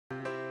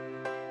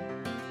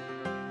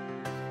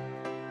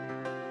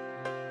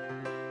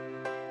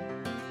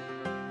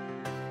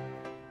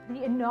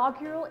The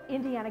inaugural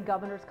Indiana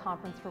Governors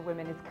Conference for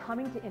Women is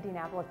coming to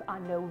Indianapolis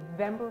on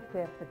November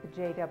 5th at the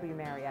JW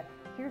Marriott.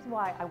 Here's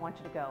why I want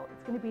you to go.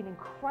 It's going to be an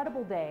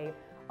incredible day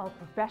of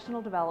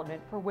professional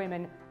development for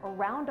women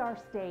around our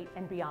state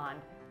and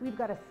beyond. We've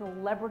got a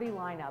celebrity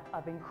lineup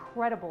of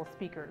incredible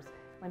speakers.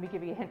 Let me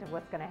give you a hint of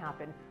what's going to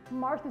happen.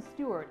 Martha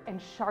Stewart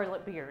and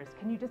Charlotte Beers.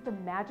 Can you just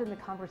imagine the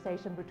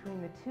conversation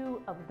between the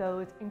two of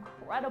those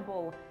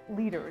incredible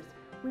leaders?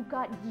 We've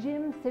got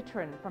Jim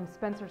Citron from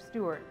Spencer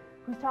Stewart,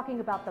 who's talking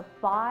about the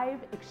 5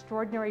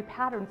 extraordinary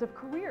patterns of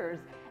careers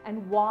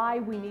and why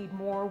we need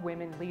more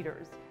women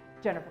leaders.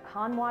 Jennifer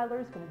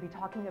Kahnweiler is going to be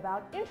talking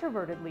about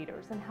introverted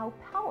leaders and how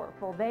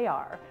powerful they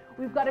are.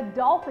 We've got a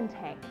dolphin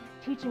tank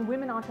teaching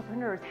women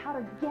entrepreneurs how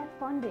to get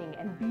funding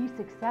and be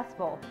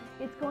successful.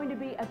 It's going to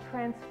be a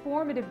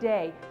transformative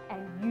day,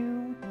 and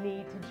you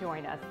need to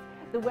join us.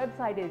 The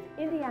website is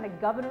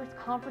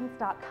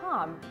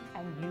indianagovernorsconference.com,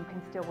 and you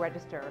can still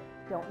register.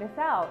 Don't miss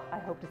out. I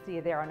hope to see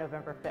you there on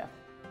November 5th.